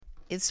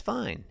It's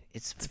fine.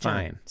 It's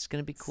fine. It's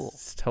gonna be cool.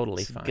 It's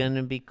totally fine. It's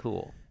gonna be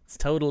cool. It's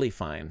totally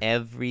fine.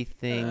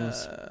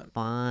 Everything's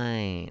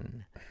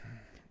fine.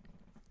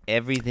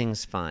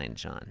 Everything's fine,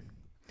 John.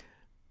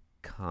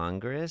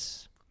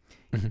 Congress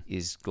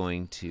is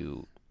going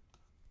to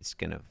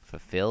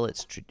fulfill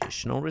its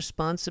traditional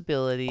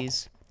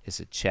responsibilities as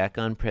a check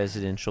on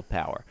presidential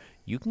power.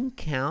 You can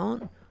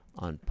count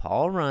on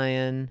Paul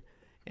Ryan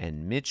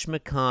and Mitch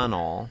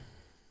McConnell.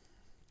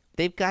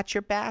 They've got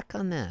your back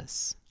on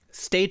this.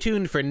 Stay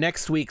tuned for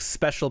next week's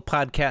special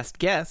podcast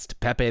guest,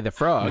 Pepe the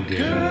Frog.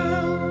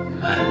 Girl,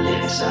 my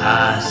lips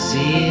are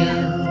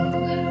sealed.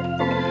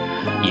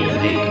 You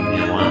make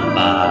me want to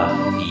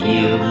barf.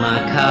 Yield my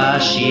car,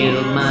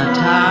 shield my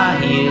tie,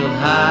 heel,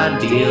 high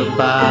deal,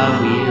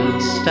 bar wheel,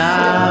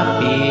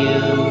 stop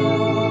you.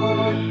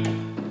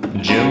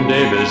 Jim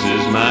Davis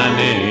is my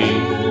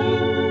name.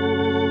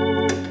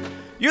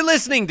 You're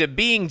listening to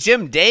Being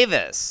Jim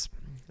Davis,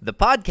 the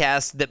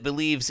podcast that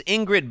believes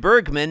Ingrid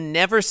Bergman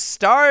never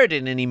starred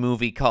in any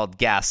movie called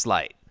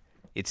Gaslight.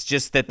 It's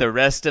just that the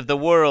rest of the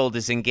world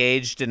is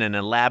engaged in an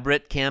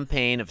elaborate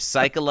campaign of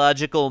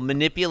psychological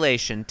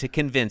manipulation to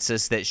convince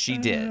us that she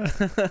did.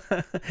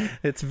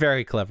 It's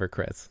very clever,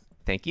 Chris.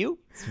 Thank you.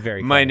 It's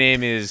very My clever.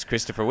 name is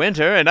Christopher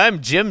Winter, and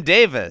I'm Jim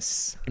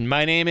Davis. And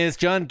my name is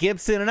John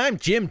Gibson, and I'm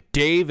Jim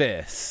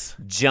Davis.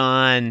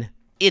 John,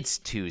 it's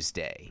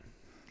Tuesday.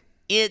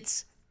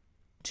 It's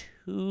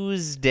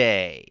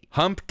Tuesday.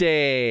 Hump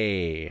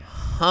Day.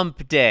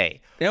 Hump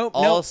Day. Nope,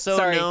 also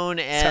sorry. known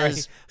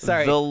as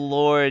Sorry. the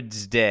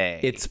Lord's Day.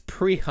 It's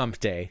pre-Hump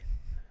Day.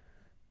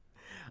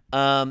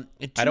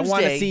 Tuesday, I don't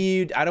want to see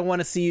you. I don't want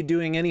to see you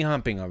doing any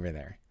humping over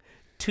there.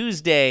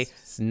 Tuesday,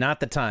 It's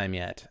not the time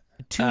yet.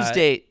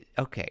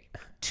 okay.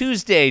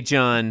 Tuesday,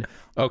 John.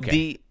 Okay.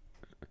 The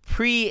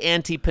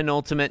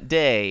pre-antepenultimate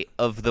day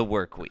of the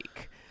work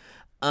week.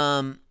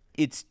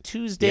 It's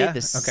Tuesday Yeah? the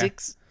Okay.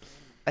 6th.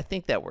 I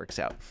think that works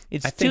out.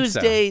 It's I think so.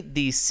 Tuesday,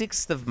 the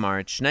 6th of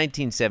March,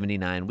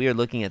 1979. We are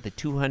looking at the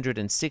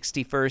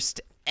 261st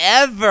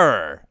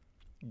ever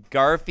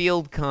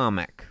Garfield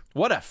comic.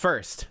 What a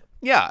first.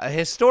 Yeah, a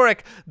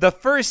historic, the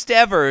first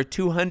ever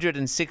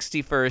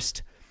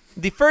 261st,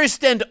 the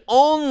first and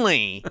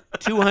only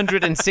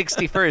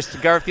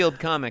 261st Garfield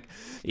comic.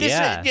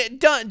 Yeah.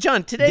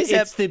 John, today's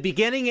It's the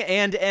beginning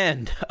and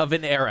end of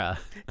an era.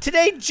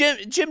 today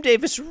Jim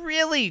Davis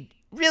really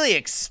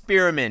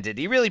experimented.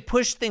 He really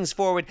pushed things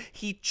forward.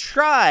 He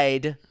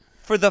tried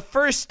for the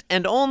first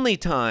and only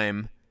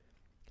time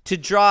to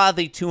draw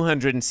the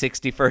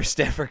 261st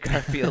ever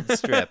Garfield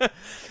strip.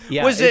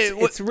 Yeah,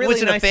 it's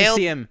really nice to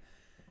see him.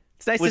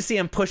 It's nice to see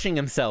him pushing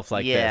himself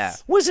like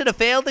this. Was it a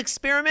failed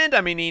experiment?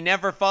 I mean, he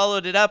never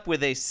followed it up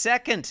with a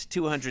second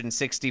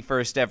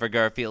 261st ever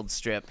Garfield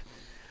strip.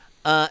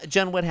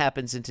 John, what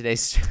happens in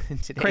today's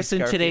Chris, in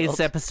Garfield? today's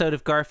episode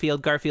of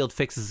Garfield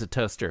fixes a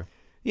toaster.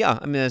 Yeah,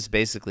 I mean, that's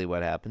basically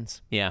what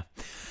happens. Yeah.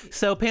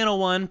 So panel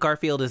 1,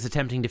 Garfield is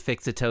attempting to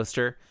fix a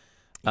toaster.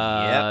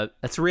 Yep.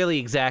 That's really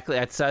exactly,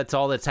 that's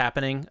all that's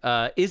happening.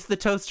 Is the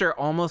toaster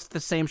almost the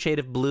same shade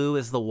of blue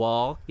as the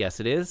wall? Yes,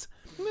 it is.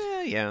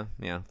 Yeah,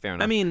 fair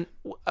enough. I mean,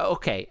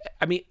 okay.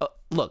 I mean,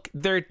 look,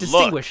 they're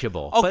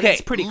distinguishable, but Okay,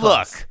 it's pretty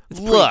close. It's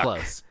pretty look.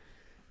 close.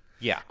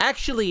 Yeah.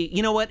 Actually,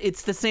 you know what?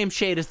 It's the same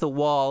shade as the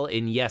wall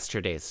in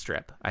yesterday's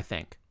strip, I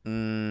think.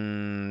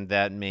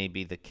 That may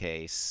be the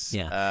case.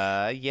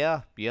 Yeah.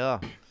 Yeah.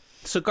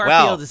 So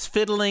Garfield Well, is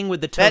fiddling with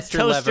the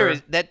toaster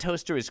lever. That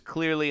toaster is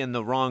clearly in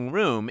the wrong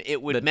room.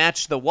 It would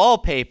match the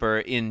wallpaper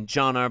in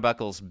John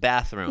Arbuckle's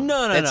bathroom.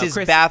 That's his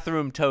Chris,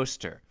 bathroom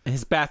toaster.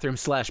 his bathroom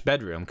 /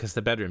 bedroom, because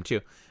the bedroom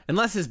too.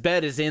 Unless his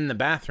bed is in the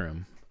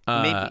bathroom.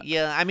 Maybe,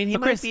 yeah. I mean, he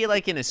but might Chris, be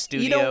like in a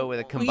studio with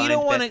a combined You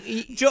don't want bed. to.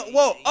 You don't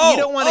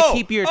want to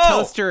keep your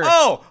toaster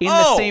in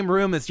the same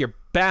room as your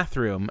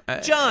bathroom,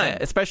 John.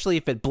 especially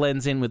if it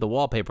blends in with the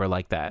wallpaper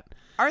like that.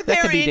 Are That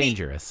there could be any-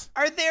 dangerous.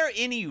 Are there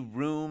any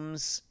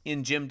rooms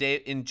in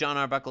John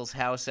Arbuckle's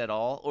house at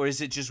all, or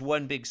is it just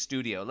one big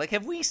studio? Like,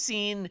 have we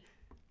seen?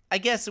 I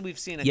guess we've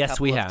seen a Yes,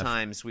 couple we of have.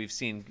 times. We've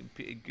seen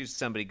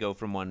somebody go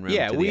from one room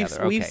Yeah, to the we've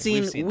other.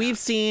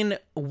 Okay,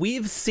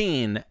 we've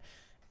seen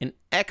an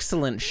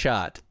excellent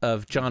shot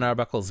of John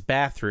Arbuckle's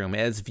bathroom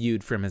as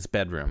viewed from his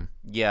bedroom.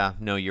 Yeah,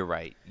 no, you're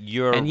right.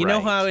 And you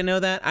know how I know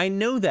that? I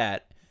know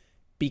that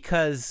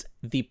because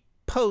the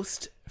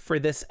post for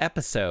this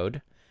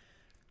episode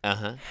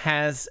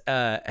has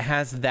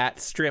that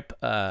strip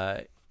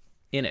in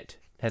it.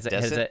 Has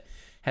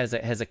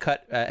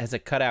a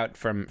cutout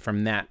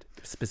from that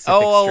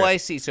specific strip. I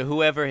see. So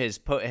whoever has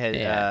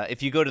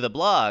if you go to the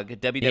blog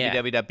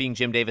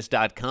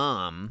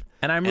www.beingjimdavis.com,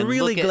 And I'm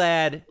really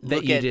glad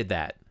that you did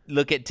that.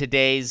 Look at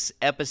today's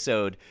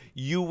episode.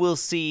 You will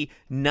see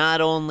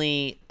not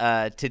only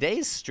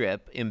today's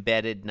strip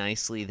embedded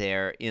nicely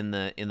there in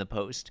the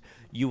post.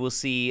 You will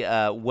see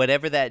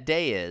whatever that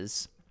day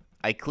is.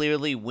 I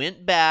clearly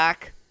went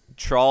back,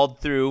 trawled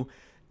through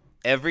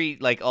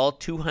all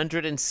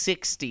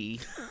 260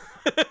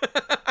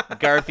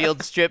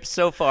 Garfield strips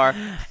so far.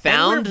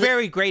 And we're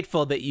very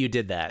grateful that you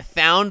did that.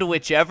 Found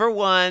whichever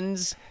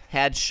ones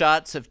had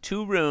shots of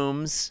two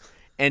rooms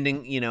and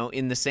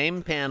in the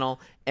same panel,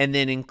 and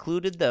then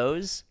included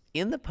those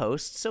in the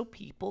post so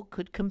people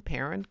could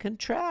compare and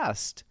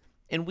contrast.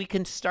 And we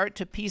can start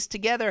to piece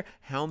together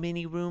how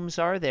many rooms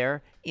are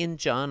there in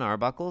Jon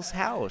Arbuckle's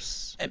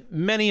house.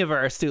 Many of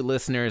our astute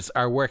listeners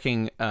are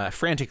working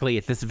frantically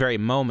at this very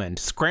moment,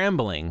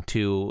 scrambling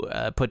to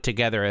put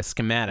together a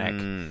schematic,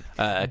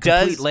 a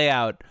complete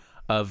layout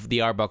of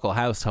the Arbuckle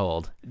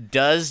household.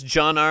 Does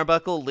Jon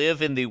Arbuckle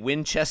live in the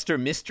Winchester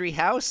Mystery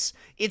House?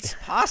 It's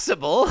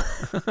possible.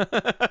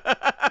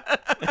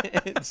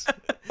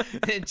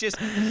 It's just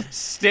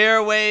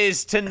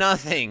stairways to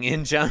nothing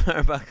in Jon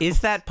Arbuckle.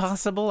 Is that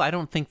possible? I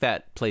don't think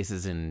that place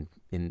is in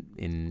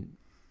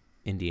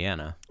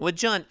Indiana. Well,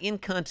 John, in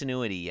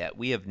continuity yet,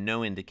 we have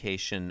no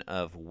indication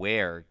of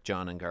where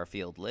Jon and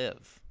Garfield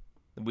live.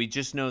 We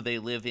just know they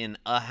live in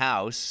a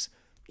house.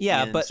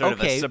 Yeah, in but sort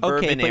of a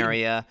suburban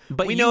area.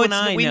 But we you know and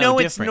I we know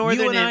it's different. northern.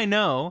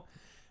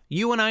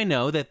 You and I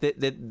know that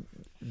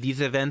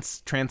these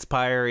events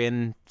transpire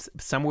in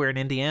somewhere in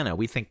Indiana.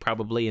 We think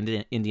probably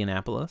in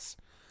Indianapolis.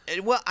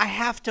 Well, I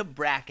have to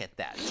bracket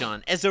that,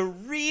 John. As a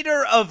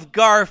reader of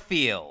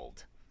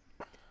Garfield,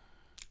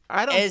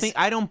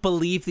 I don't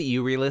believe that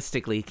you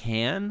realistically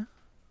can.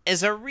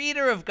 As a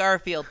reader of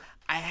Garfield,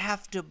 I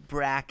have to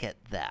bracket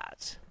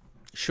that.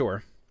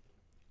 Sure.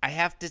 I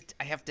have to.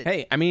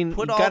 Hey, I mean,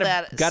 put gotta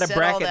all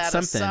bracket that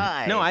something.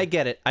 aside. No, I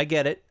get it.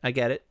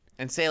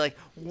 And say, like,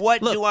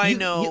 what do I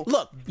know?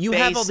 You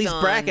have all these based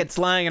on- brackets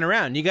lying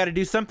around. You got to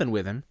do something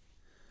with them.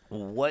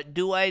 What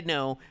do I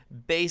know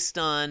based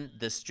on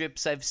the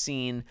strips I've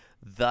seen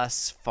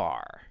thus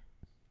far?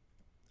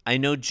 I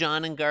know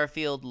Jon and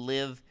Garfield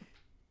live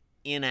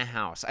in a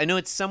house. I know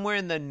it's somewhere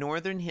in the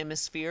northern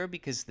hemisphere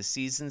because the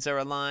seasons are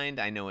aligned.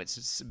 I know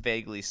it's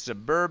vaguely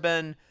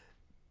suburban.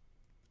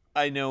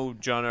 I know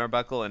Jon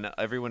Arbuckle and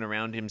everyone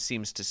around him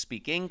seems to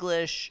speak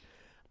English.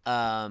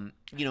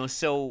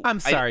 So I'm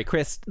sorry,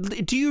 Chris.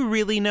 Do you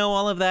really know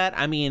all of that?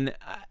 I mean,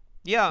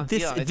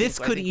 this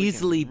could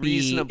easily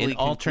be an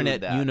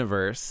alternate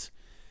universe.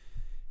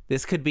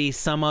 This could be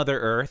some other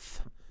Earth.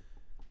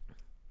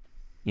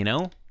 You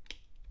know?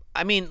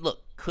 I mean,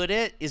 look, could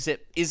it? Is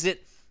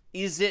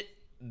it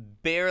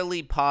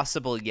barely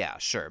possible? Yeah,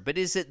 sure. But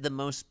is it the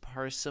most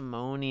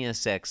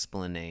parsimonious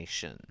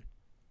explanation?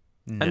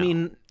 No. I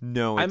mean,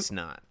 no, it's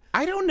not.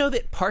 I don't know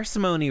that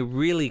parsimony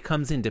really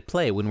comes into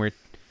play when we're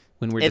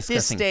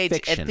discussing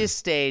fiction. At this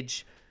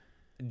stage,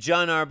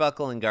 Jon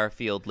Arbuckle and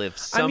Garfield live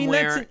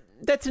somewhere. I mean,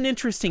 that's an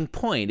interesting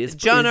point.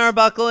 Jon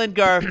Arbuckle and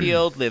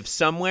Garfield live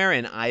somewhere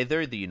in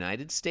either the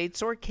United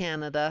States or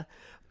Canada,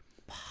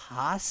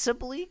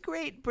 possibly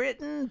Great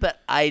Britain,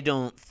 but I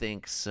don't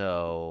think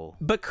so.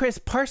 But Chris,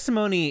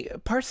 parsimony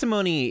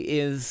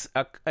is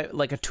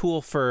like a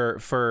tool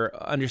for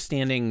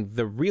understanding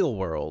the real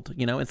world.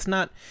 You know, it's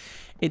not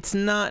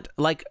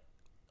like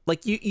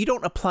you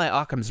don't apply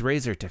Occam's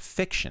razor to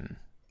fiction.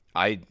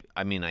 I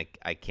mean,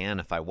 I can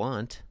if I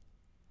want.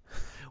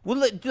 Well,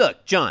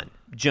 look, John,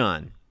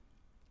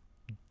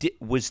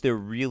 was there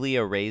really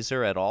a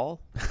razor at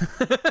all?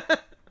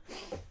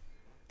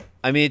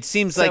 I mean, it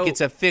seems like it's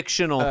a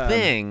fictional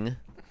thing.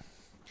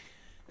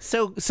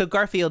 So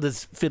Garfield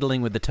is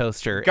fiddling with the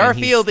toaster.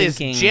 Garfield and is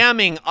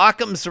jamming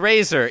Occam's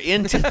razor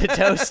into the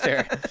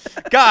toaster.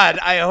 God,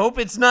 I hope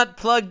it's not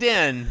plugged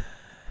in.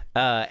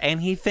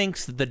 And he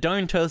thinks the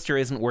darn toaster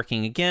isn't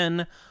working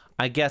again.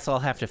 I guess I'll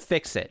have to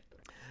fix it.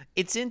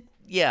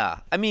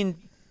 I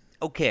mean,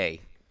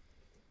 okay.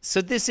 So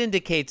this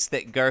indicates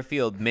that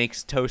Garfield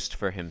makes toast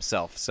for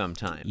himself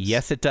sometimes.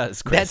 Yes, it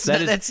does, Chris.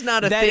 That's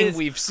not a thing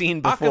we've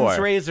seen before. Occam's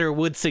razor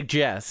would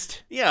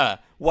suggest. Yeah.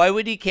 Why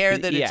would he care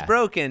that it's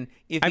broken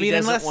if he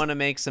doesn't want to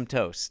make some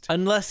toast?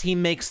 Unless he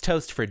makes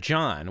toast for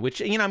Jon,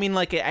 which, I mean,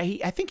 like,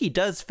 I think he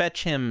does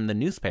fetch him the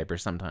newspaper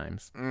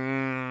sometimes. I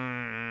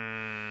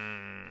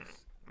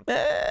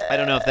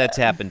don't know if that's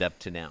happened up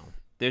to now.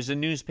 There's a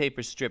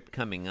newspaper strip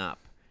coming up.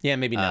 Yeah,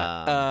 maybe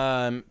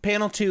not.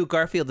 Panel 2,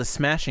 Garfield is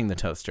smashing the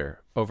toaster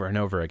over and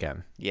over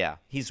again. Yeah,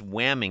 he's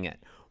whamming it.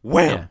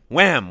 Wham,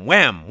 wham,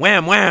 wham,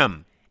 wham,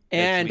 wham.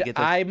 And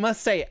I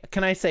must say,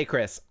 can I say,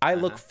 Chris, I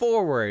look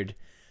forward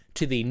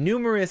to the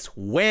numerous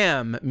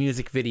Wham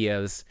music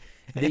videos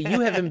that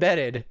you have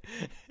embedded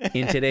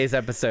in today's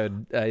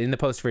episode, in the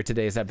post for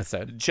today's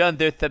episode. John,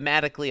 they're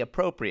thematically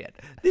appropriate.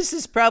 This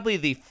is probably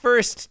the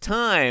first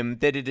time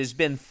that it has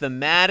been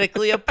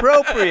thematically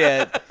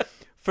appropriate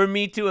for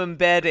me to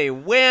embed a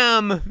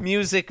Wham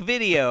music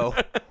video.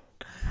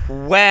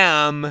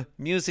 Wham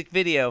music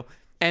video.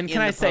 And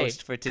can I say,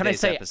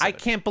 episode. I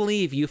can't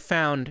believe you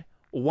found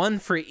one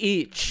for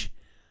each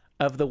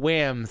of the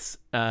Whams,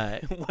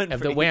 of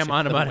the Wham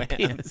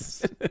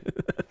onomatopoeias.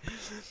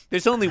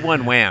 There's only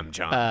one Wham,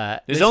 John.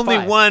 There's only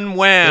five. one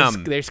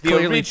Wham. There's the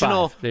clearly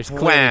original five. There's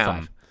clearly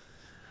Wham.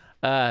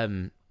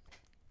 five.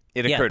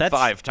 It occurred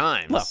 5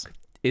 times. Look,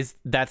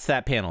 that's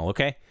that panel,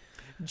 okay?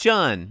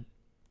 John,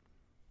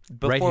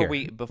 before right we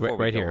here. go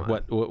right here.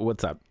 on,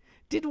 What's up?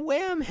 did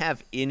Wham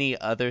have any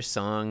other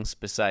songs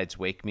besides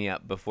 "Wake Me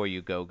Up Before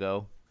You Go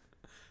Go"?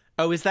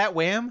 Oh, is that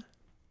Wham?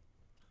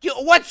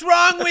 What's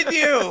wrong with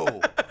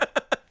you?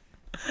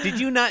 Did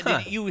you not?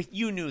 Did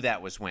you knew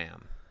that was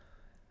Wham?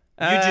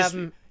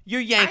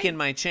 You're yanking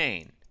my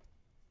chain.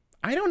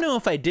 I don't know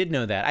if I did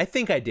know that. I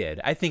think I did.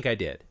 I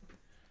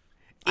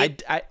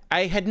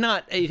had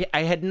not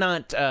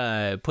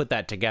put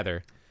that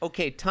together.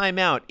 Okay, time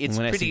out.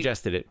 I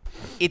suggested it.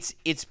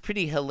 It's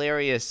pretty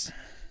hilarious.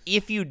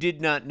 If you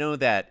did not know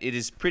that, it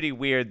is pretty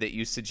weird that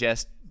you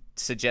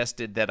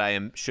suggested that I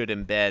should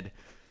embed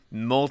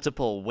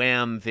multiple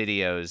Wham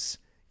videos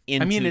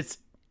into. I mean,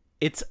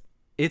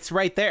 it's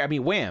right there. I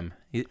mean, Wham.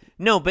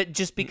 No, but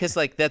just because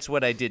like that's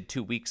what I did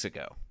 2 weeks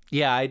ago.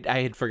 Yeah,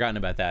 I had forgotten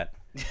about that.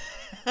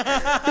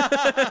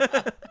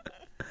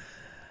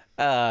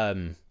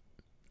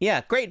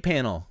 Yeah, great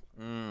panel.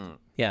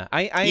 Yeah,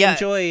 I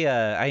enjoy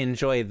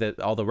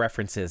all the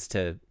references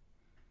to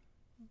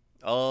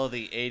all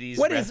the 80s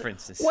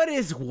references. What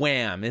is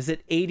Wham? Is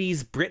it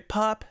 80s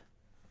Britpop?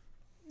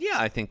 Yeah,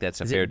 I think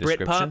that's a Is fair it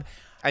description.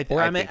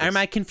 Britpop? Am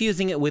I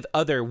confusing it with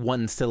other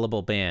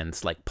one-syllable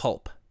bands like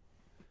Pulp?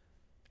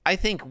 I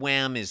think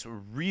Wham is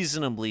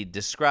reasonably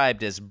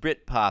described as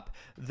Britpop,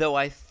 though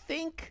I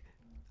think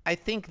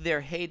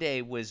their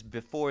heyday was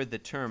before the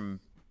term.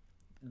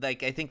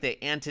 Like, I think they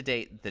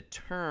antedate the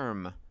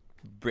term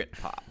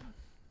Britpop.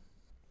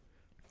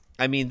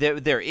 I mean,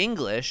 they're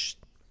English,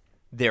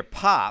 they're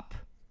pop,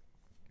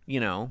 you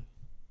know.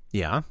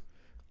 Yeah.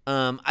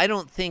 I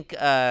don't think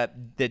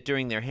that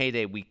during their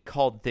heyday we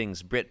called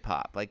things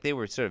Britpop. Like, they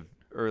were sort of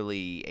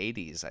early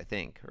 80s, I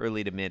think,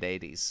 early to mid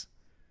 80s.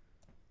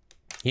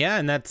 Yeah,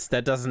 and that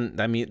doesn't.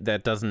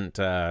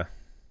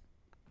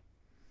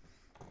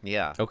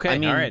 Yeah. Okay. I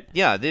mean, all right.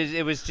 Yeah.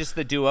 It was just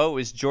the duo. It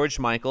was George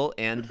Michael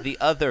and the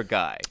other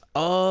guy.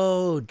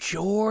 Oh,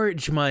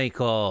 George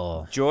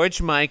Michael.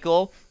 George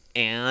Michael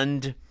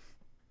and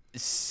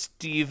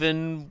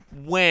Stephen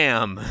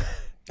Wham.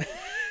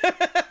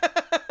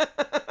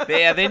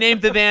 They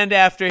named the band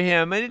after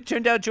him, and it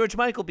turned out George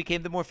Michael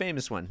became the more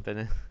famous one.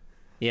 But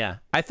yeah,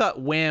 I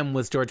thought Wham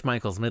was George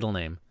Michael's middle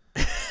name.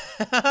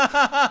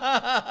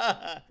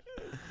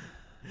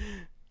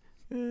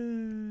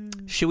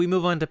 Should we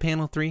move on to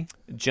panel 3?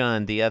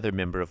 John, the other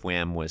member of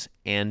Wham, was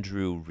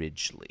Andrew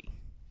Ridgeley.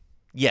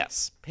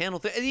 Yes, panel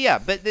 3. Yeah,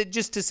 but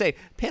just to say,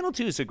 panel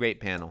 2 is a great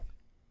panel.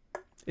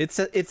 It's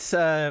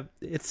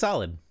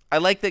solid. I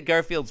like that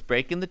Garfield's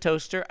breaking the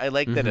toaster. I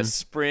like that a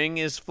spring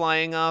is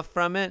flying off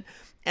from it,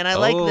 and I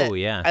like that.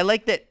 Yeah. I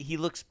like that he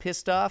looks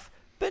pissed off,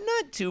 but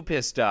not too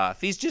pissed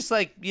off. He's just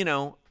like,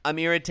 I'm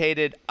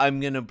irritated. I'm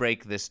gonna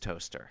break this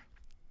toaster.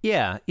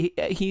 Yeah,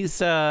 he's.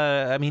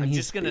 I'm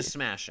just gonna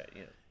smash it.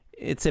 Yeah.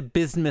 It's a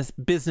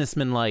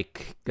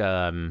businessman-like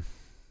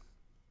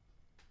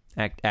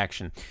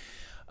action.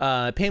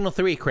 Panel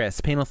 3, Chris.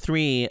 Panel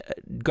 3.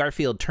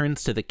 Garfield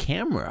turns to the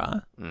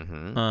camera,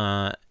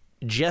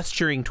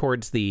 gesturing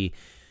towards the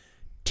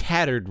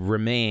tattered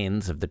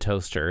remains of the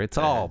toaster. It's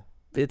all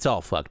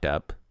fucked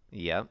up.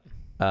 Yep.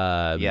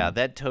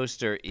 That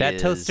toaster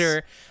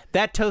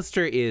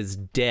is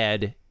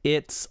dead.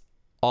 It's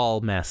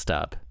all messed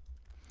up.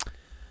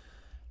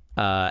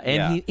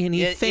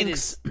 He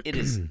thinks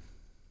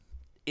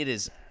it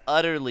is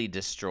utterly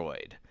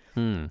destroyed.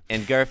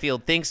 And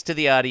Garfield thinks to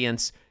the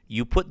audience,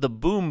 "You put the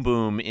boom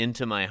boom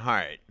into my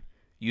heart.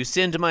 You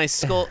send my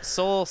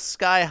soul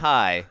sky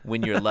high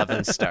when your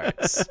lovin'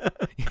 starts."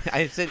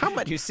 I said, how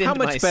much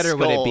better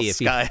would it be if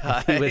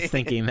he was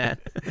thinking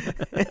that?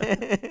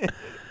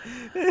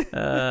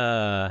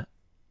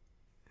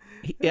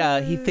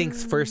 He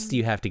thinks first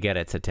you have to get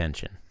its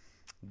attention.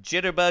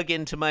 Jitterbug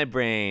into my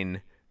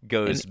brain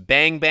goes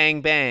bang,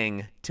 bang,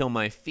 bang till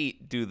my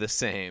feet do the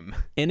same.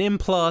 An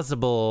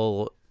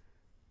implausible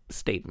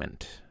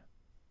statement.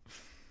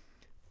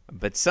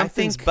 But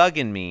something's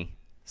bugging me.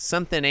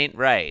 Something ain't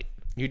right.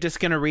 You're just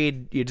gonna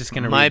read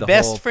my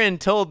best friend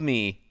told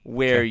me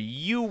where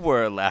you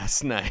were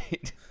last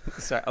night.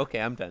 Sorry. Okay,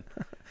 I'm done.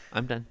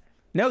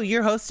 No,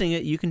 you're hosting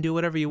it. You can do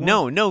whatever you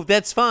want. No,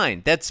 that's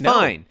fine.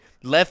 Fine.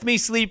 Left me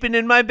sleeping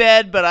in my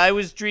bed, but I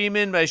was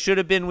dreaming. I should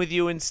have been with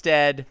you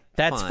instead.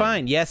 That's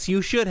fine. Yes,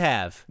 you should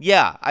have.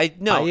 Yeah, I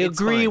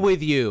agree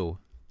with you.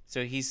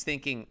 So he's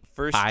thinking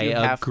first you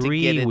have to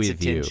get its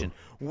attention.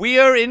 You. We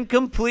are in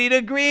complete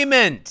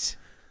agreement.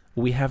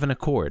 We have an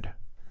accord.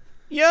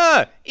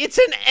 Yeah, it's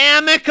an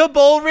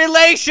amicable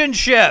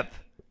relationship.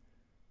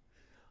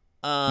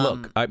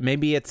 Look,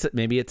 maybe it's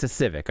a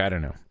Civic. I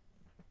don't know.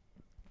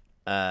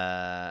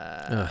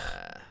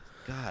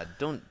 God,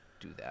 don't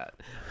do that.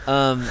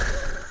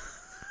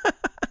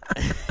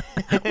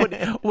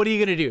 What are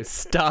you gonna do?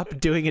 Stop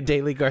doing a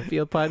Daily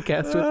Garfield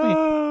podcast with me?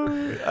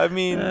 I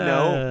mean,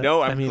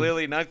 no. I'm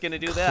clearly not gonna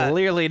do that.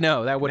 Clearly,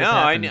 no. That would have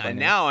happened.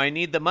 Now I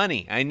need the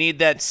money. I need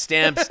that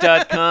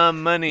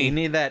stamps.com money. You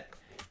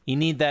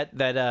need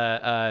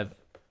that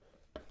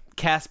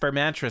Casper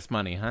mattress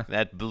money, huh?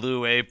 That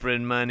Blue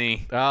Apron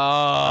money.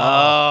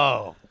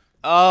 Oh.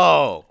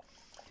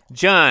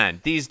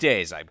 John, these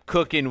days I'm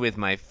cooking with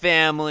my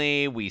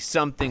family. We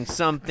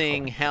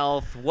something,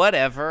 health,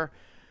 whatever.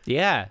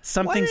 Yeah,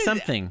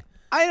 something.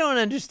 I don't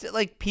understand.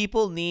 Like,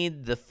 people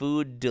need the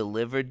food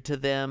delivered to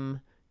them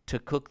to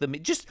cook the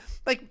meat. Just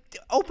like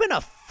open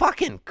a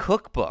fucking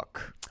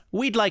cookbook.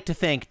 We'd like to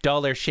thank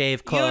Dollar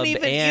Shave Club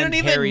and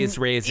Harry's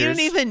Razors. You don't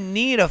even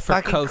need a for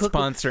fucking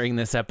co-sponsoring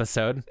this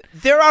episode.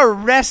 There are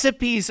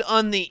recipes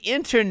on the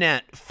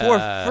internet for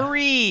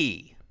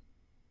free.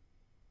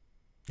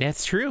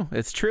 That's true.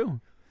 It's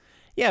true.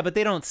 Yeah, but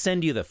they don't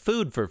send you the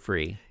food for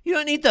free. You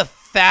don't need the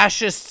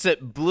fascists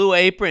at Blue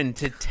Apron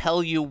to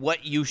tell you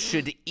what you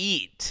should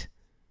eat.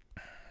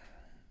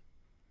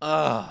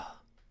 Ugh.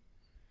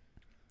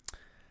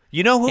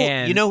 You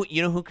know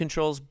who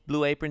controls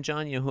Blue Apron,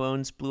 John? You know who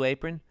owns Blue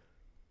Apron?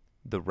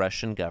 The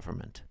Russian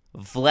government.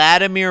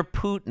 Vladimir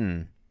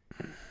Putin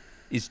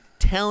is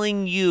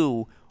telling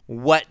you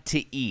what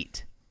to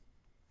eat.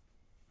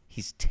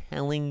 He's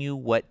telling you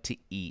what to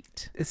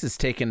eat. This is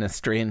taking a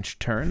strange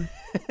turn.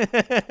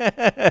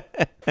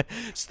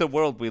 It's the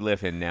world we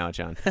live in now,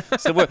 John.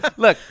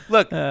 Look.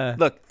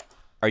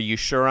 Are you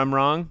sure I'm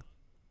wrong?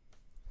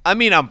 I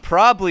mean, I'm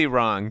probably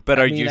wrong, but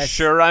are you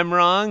sure I'm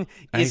wrong?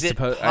 Is it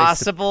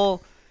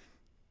possible?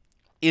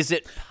 Is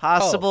it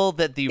possible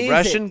that the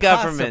Russian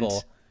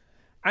government?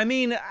 I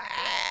mean,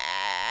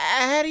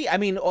 how do you,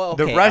 okay,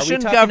 the Russian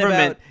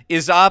government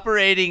is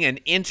operating an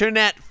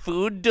internet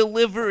food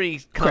delivery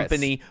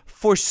company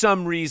for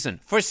some reason,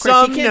 for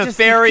some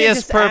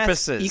nefarious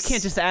purposes. You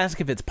can't just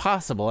ask if it's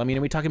possible. I mean,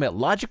 are we talking about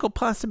logical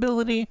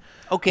possibility?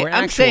 Okay, or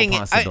I'm actual saying,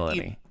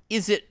 possibility?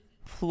 Is it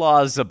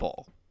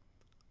plausible?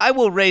 I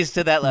will raise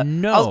to that level.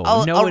 No,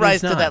 I'll it rise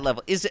is to not. that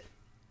level.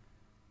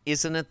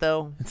 Isn't it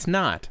though? It's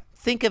not.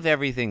 Think of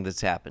everything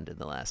that's happened in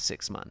the last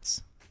 6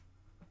 months.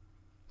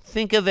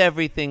 Think of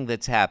everything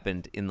that's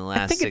happened in the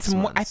last 6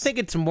 months. I think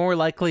it's more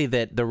likely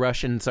that the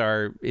Russians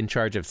are in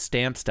charge of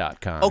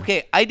Stamps.com.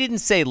 Okay, I didn't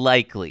say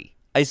likely.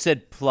 I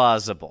said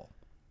plausible.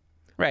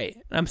 Right.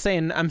 I'm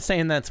saying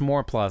that's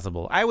more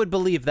plausible. I would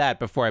believe that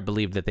before I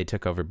believe that they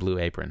took over Blue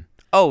Apron.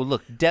 Oh,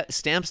 look,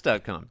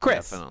 Stamps.com.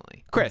 Chris.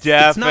 Definitely. Chris.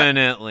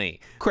 Definitely.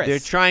 Chris. They're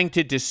trying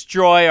to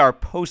destroy our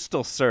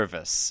postal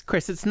service.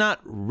 Chris, it's not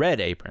Red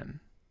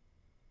Apron.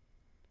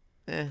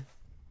 Yeah,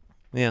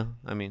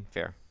 I mean,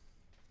 fair.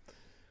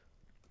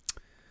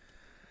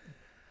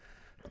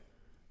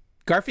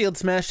 Garfield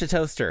smashed a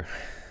toaster.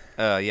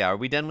 Yeah, are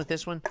we done with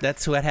this one?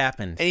 That's what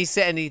happened. And he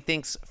said, and he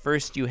thinks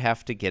first you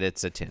have to get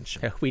its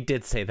attention. We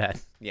did say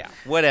that. Yeah,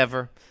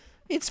 whatever.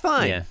 It's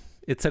fine. Yeah,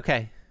 it's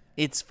okay.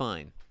 It's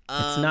fine.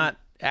 It's not.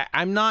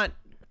 I'm not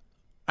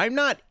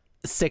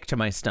sick to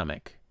my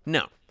stomach.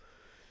 No.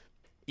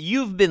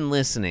 You've been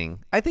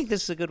listening. I think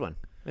this is a good one.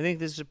 I think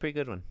this is a pretty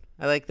good one.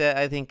 I like that.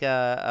 I think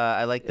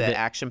I like the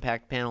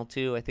action-packed panel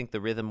too. I think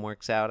the rhythm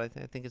works out. I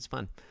think it's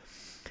fun.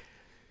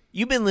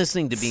 You've been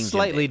listening to Being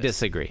Slightly Jim Davis,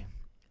 disagree.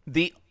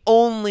 the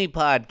only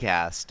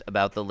podcast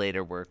about the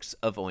later works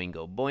of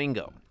Oingo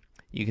Boingo.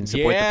 You can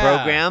support the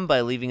program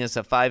by leaving us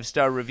a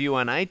 5-star review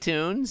on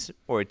iTunes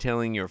or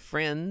telling your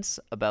friends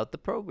about the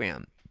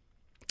program.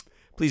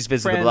 Please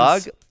visit the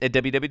blog at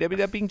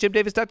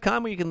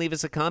www.beingjimdavis.com where you can leave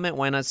us a comment.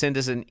 Why not send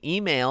us an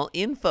email,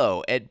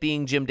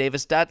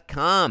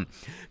 info@beingjimdavis.com.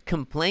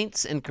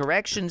 Complaints and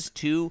corrections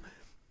to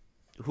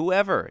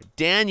whoever,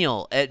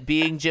 Daniel at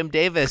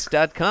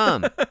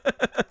beingjimdavis.com.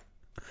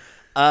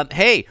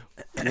 Hey,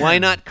 why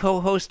not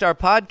co-host our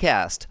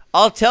podcast?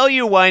 I'll tell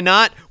you why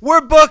not.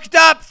 We're booked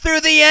up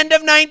through the end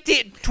of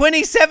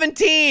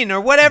 2017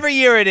 or whatever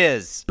year it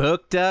is.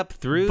 Booked up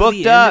through the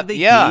end of the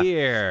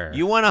year.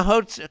 You want to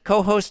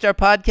co-host our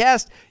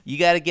podcast? You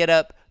got to get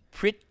up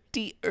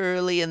pretty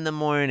early in the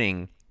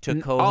morning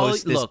to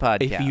co-host this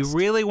podcast. If you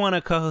really want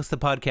to co-host the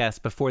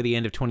podcast before the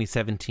end of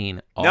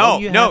 2017, you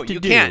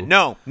can't.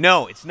 No,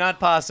 it's not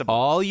possible.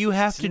 All you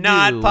have to do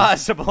not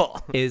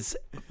possible. is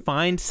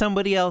find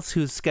somebody else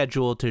who's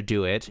scheduled to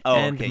do it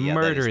and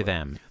murder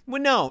them.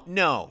 Well, no,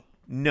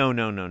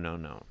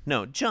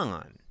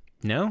 John.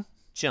 No?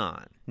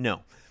 John,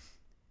 no.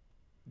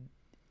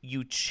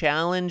 You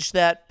challenge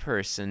that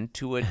person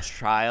to a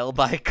trial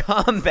by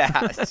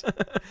combat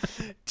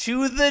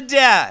to the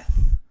death.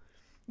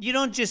 You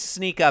don't just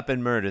sneak up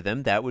and murder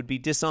them. That would be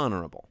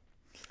dishonorable.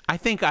 I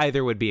think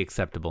either would be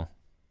acceptable.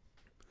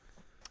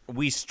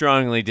 We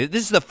strongly did.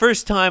 This is the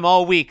first time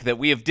all week that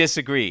we have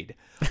disagreed.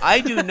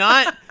 I do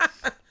not,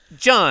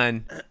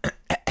 John,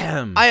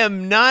 I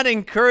am not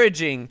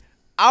encouraging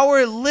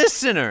our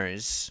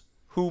listeners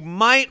who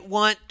might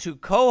want to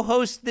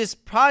co-host this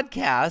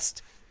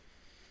podcast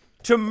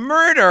to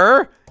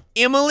murder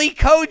Emily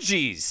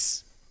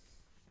Kojis.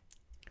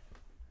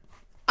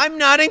 I'm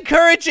not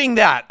encouraging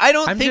that. I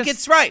don't think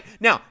it's right.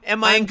 Now,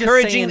 am I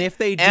encouraging? Just saying if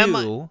they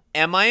do,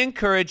 am I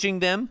encouraging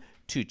them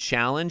to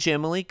challenge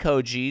Emily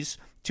Kojis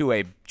to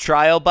a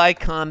trial by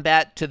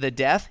combat to the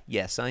death?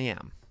 Yes, I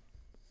am.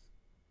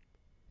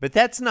 But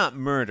that's not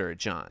murder,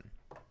 John.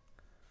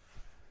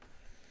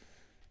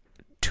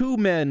 2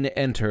 men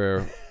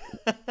enter,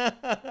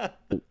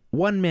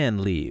 1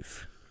 man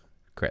leave.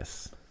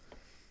 Chris.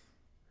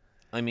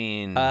 I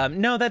mean,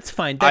 no, that's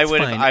fine. That's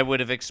fine. I would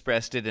have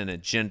expressed it in a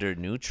gender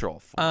neutral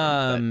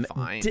form. But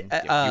fine,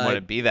 if you want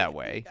to be that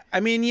way. I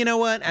mean, you know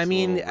what? I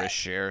mean,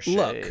 recherche.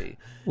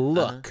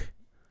 look.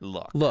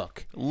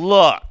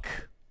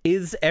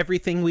 Is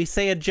everything we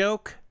say a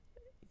joke?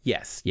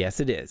 Yes,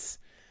 it is.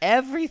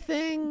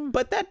 Everything?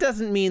 But that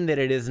doesn't mean that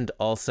it isn't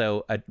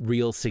also a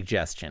real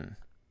suggestion.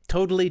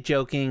 Totally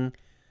joking.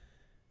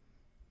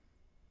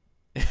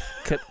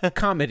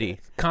 Comedy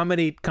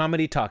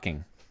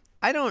talking.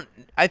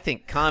 I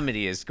think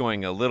comedy is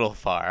going a little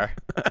far.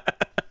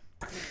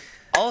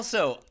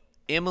 Also,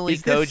 Emily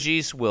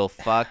Kojis will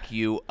fuck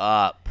you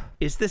up.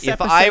 Is this if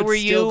episode I were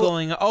still you,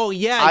 going? Oh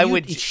yeah,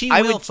 she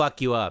will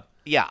fuck you up.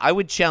 Yeah, I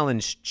would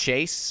challenge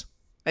Chase.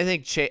 I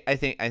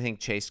think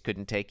Chase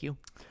couldn't take you.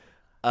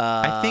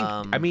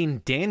 I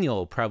mean,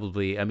 Daniel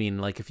probably. I mean,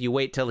 like, if you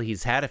wait till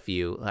he's had a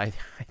few, I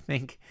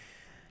think.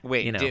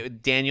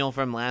 Wait, Daniel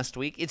from last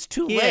week? It's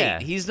too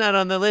late. He's not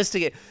on the list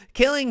again.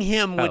 Killing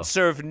him would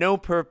serve no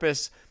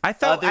purpose. I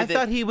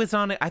thought he was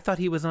on it. I thought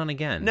he was on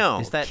again. No,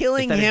 is that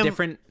killing him.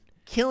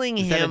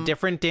 Is that a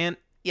different Dan?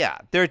 Yeah,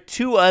 there are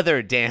two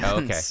other Dans. Oh,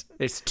 okay,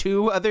 there's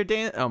two other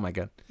Dan. Oh my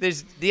god.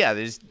 There's Dan !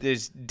 Who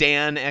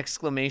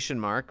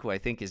I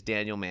think is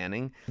Daniel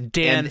Manning.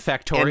 Dan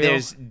Factorial. And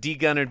there's D.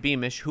 Gunnard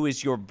Beamish, who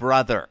is your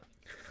brother.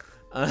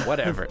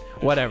 Whatever.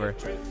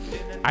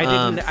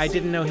 I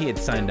didn't know he had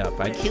signed up.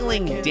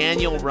 Killing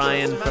Daniel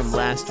Ryan from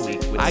last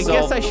week would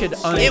guess I should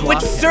unblock it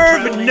would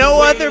serve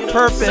no other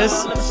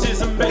purpose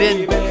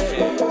than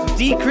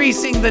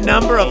decreasing the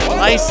number of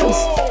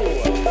licensed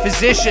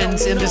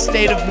physicians in the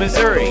state of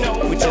Missouri,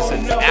 which is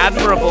an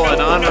admirable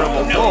and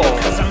honorable goal,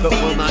 but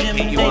will not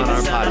get you on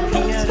our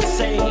podcast.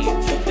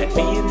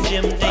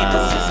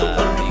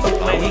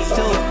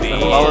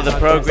 Follow the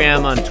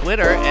program on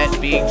Twitter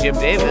at Being Jim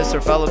Davis,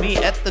 or follow me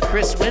at the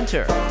Chris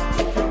Winter.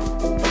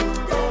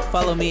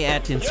 Follow me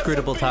at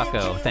Inscrutable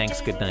Taco. Thanks.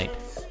 Good night.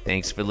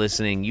 Thanks for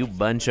listening, you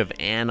bunch of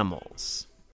animals.